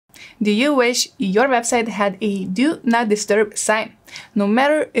Do you wish your website had a Do Not Disturb sign? No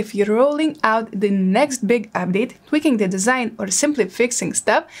matter if you're rolling out the next big update, tweaking the design, or simply fixing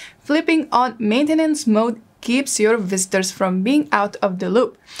stuff, flipping on maintenance mode keeps your visitors from being out of the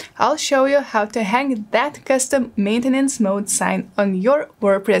loop. I'll show you how to hang that custom maintenance mode sign on your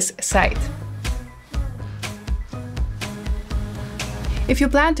WordPress site. If you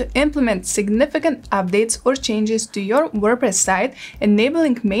plan to implement significant updates or changes to your WordPress site,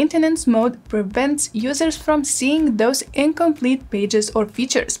 enabling maintenance mode prevents users from seeing those incomplete pages or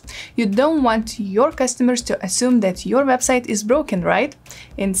features. You don't want your customers to assume that your website is broken, right?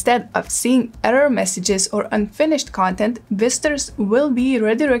 Instead of seeing error messages or unfinished content, visitors will be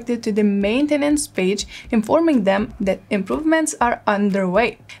redirected to the maintenance page, informing them that improvements are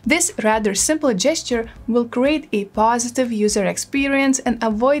underway. This rather simple gesture will create a positive user experience and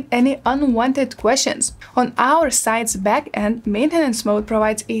avoid any unwanted questions. On our site's backend, maintenance mode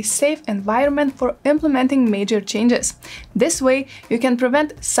provides a safe environment for implementing major changes. This way, you can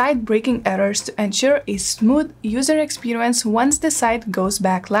prevent site-breaking errors to ensure a smooth user experience once the site goes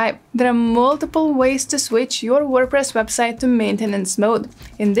back live. There are multiple ways to switch your WordPress website to maintenance mode.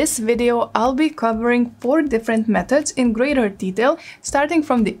 In this video, I'll be covering 4 different methods in greater detail, starting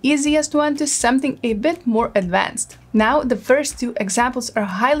from the easiest one to something a bit more advanced. Now, the first 2 examples are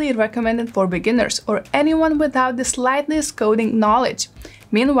highly recommended for beginners or anyone without the slightest coding knowledge.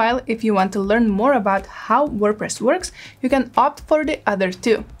 Meanwhile, if you want to learn more about how WordPress works, you can opt for the other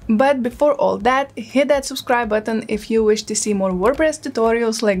 2. But before all that, hit that subscribe button if you wish to see more WordPress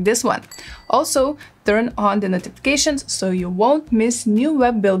tutorials like this one. Also, turn on the notifications so you won't miss new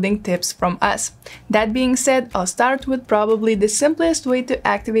web building tips from us. That being said, I'll start with probably the simplest way to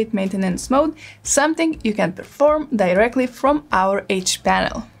activate maintenance mode, something you can perform directly from our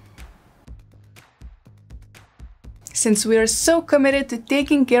hPanel. Since we are so committed to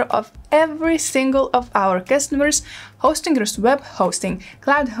taking care of every single of our customers, Hostinger's web hosting,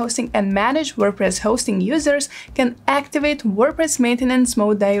 cloud hosting, and managed WordPress hosting users can activate WordPress maintenance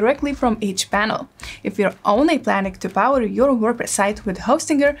mode directly from hPanel. If you're only planning to power your WordPress site with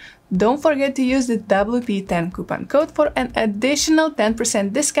Hostinger, don't forget to use the WP10 coupon code for an additional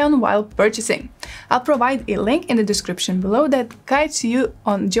 10% discount while purchasing. I'll provide a link in the description below that guides you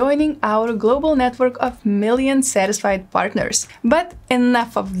on joining our global network of million satisfied partners. But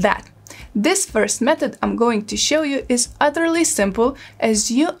enough of that. This first method I'm going to show you is utterly simple,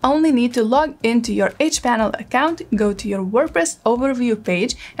 as you only need to log into your hPanel account, go to your WordPress overview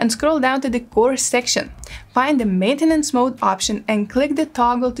page, and scroll down to the core section. Find the maintenance mode option and click the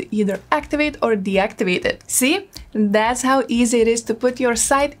toggle to either activate or deactivate it. See? That's how easy it is to put your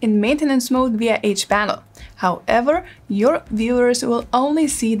site in maintenance mode via hPanel. However, your viewers will only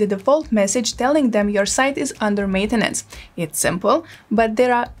see the default message telling them your site is under maintenance. It's simple, but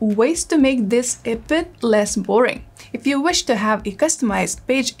there are ways to make this a bit less boring. If you wish to have a customized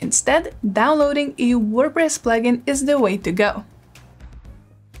page instead, downloading a WordPress plugin is the way to go.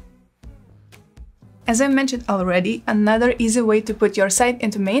 As I mentioned already, another easy way to put your site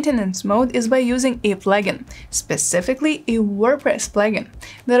into maintenance mode is by using a plugin, specifically a WordPress plugin.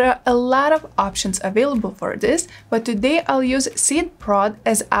 There are a lot of options available for this, but today I'll use SeedProd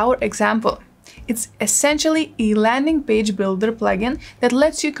as our example. It's essentially a landing page builder plugin that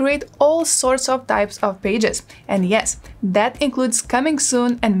lets you create all sorts of types of pages. And yes, that includes coming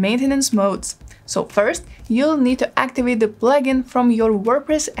soon and maintenance modes. So first, you'll need to activate the plugin from your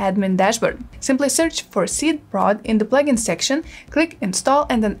WordPress admin dashboard. Simply search for SeedProd in the plugin section, click Install,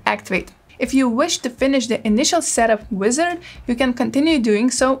 and then Activate. If you wish to finish the initial setup wizard, you can continue doing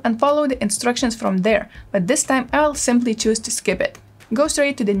so and follow the instructions from there, but this time I'll simply choose to skip it. Go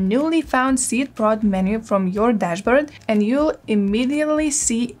straight to the newly found SeedProd menu from your dashboard, and you'll immediately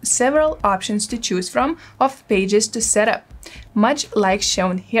see several options to choose from of pages to set up, much like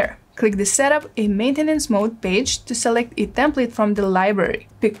shown here. Click the Setup a Maintenance Mode page to select a template from the library.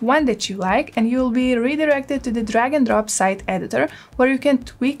 Pick one that you like and you'll be redirected to the drag and drop site editor, where you can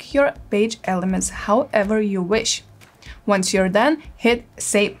tweak your page elements however you wish. Once you're done, hit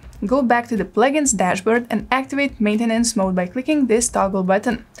Save. Go back to the plugins dashboard and activate maintenance mode by clicking this toggle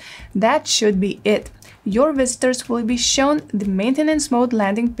button. That should be it. Your visitors will be shown the maintenance mode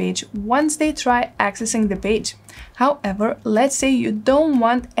landing page once they try accessing the page. However, let's say you don't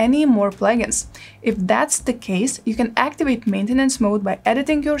want any more plugins. If that's the case, you can activate maintenance mode by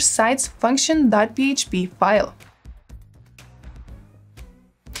editing your site's function.php file.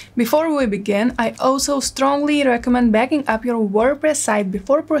 Before we begin, I also strongly recommend backing up your WordPress site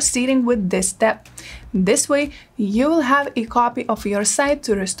before proceeding with this step. This way, you will have a copy of your site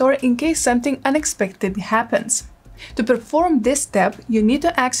to restore in case something unexpected happens. To perform this step, you need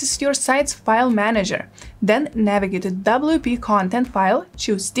to access your site's file manager. Then navigate to WP content file,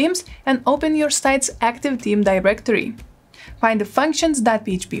 choose themes, and open your site's active theme directory. Find the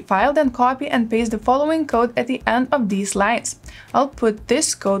functions.php file, then copy and paste the following code at the end of these lines. I'll put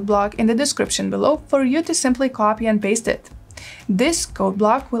this code block in the description below for you to simply copy and paste it. This code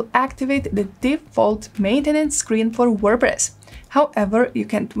block will activate the default maintenance screen for WordPress. However, you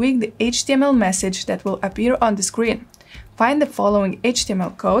can tweak the HTML message that will appear on the screen. Find the following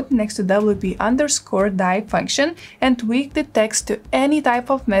HTML code next to wp_div function and tweak the text to any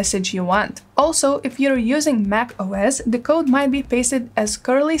type of message you want. Also, if you're using Mac OS, the code might be pasted as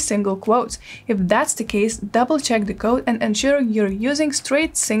curly single quotes. If that's the case, double check the code and ensure you're using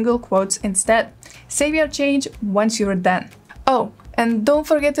straight single quotes instead. Save your change once you're done. Oh, and don't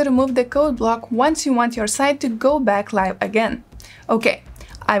forget to remove the code block once you want your site to go back live again. Okay,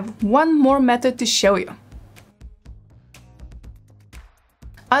 I've one more method to show you.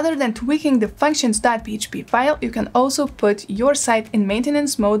 Other than tweaking the functions.php file, you can also put your site in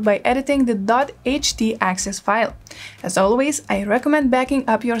maintenance mode by editing the htaccess file. As always, I recommend backing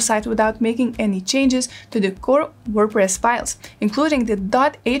up your site without making any changes to the core WordPress files, including the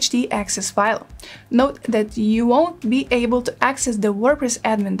htaccess file. Note that you won't be able to access the WordPress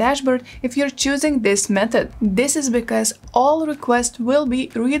admin dashboard if you're choosing this method. This is because all requests will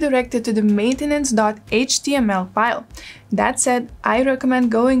be redirected to the maintenance.html file. That said, I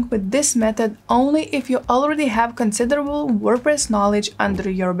recommend going with this method only if you already have considerable WordPress knowledge under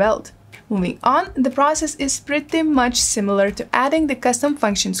your belt. Moving on, the process is pretty much similar to adding the custom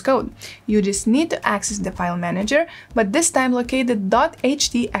functions code. You just need to access the file manager, but this time locate the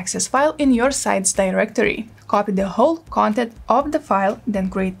htaccess file in your site's directory. Copy the whole content of the file, then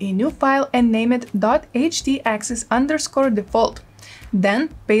create a new file and name it htaccess_default. Then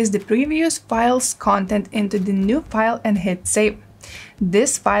paste the previous file's content into the new file and hit save.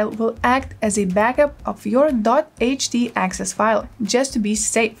 This file will act as a backup of your htaccess file, just to be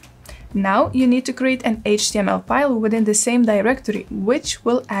safe. Now you need to create an HTML file within the same directory, which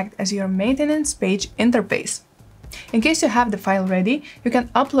will act as your maintenance page interface. In case you have the file ready, you can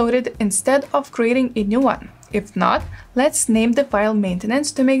upload it instead of creating a new one. If not, let's name the file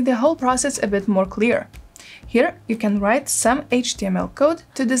maintenance to make the whole process a bit more clear. Here, you can write some HTML code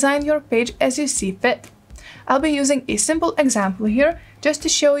to design your page as you see fit. I'll be using a simple example here just to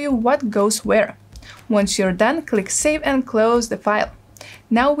show you what goes where. Once you're done, click Save and close the file.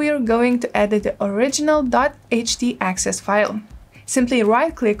 Now we're going to edit the original htaccess file. Simply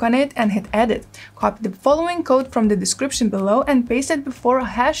right-click on it and hit Edit. Copy the following code from the description below and paste it before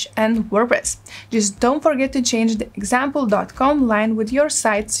 #and WordPress. Just don't forget to change the example.com line with your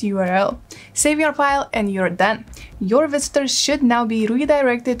site's URL. Save your file and you're done. Your visitors should now be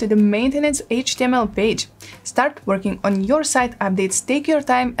redirected to the maintenance HTML page. Start working on your site updates, take your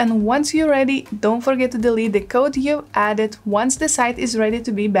time, and once you're ready, don't forget to delete the code you've added once the site is ready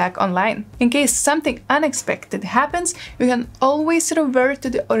to be back online. In case something unexpected happens, you can always revert to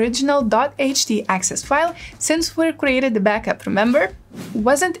the original htaccess file since we created the backup, remember?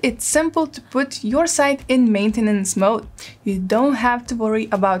 Wasn't it simple to put your site in maintenance mode? You don't have to worry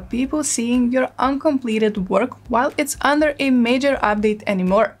about people seeing your uncompleted work while it's under a major update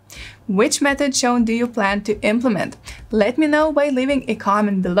anymore. Which method shown do you plan to implement? Let me know by leaving a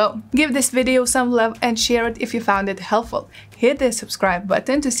comment below. Give this video some love and share it if you found it helpful. Hit the subscribe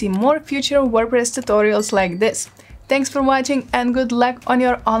button to see more future WordPress tutorials like this. Thanks for watching and good luck on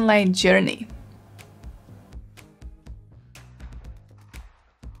your online journey.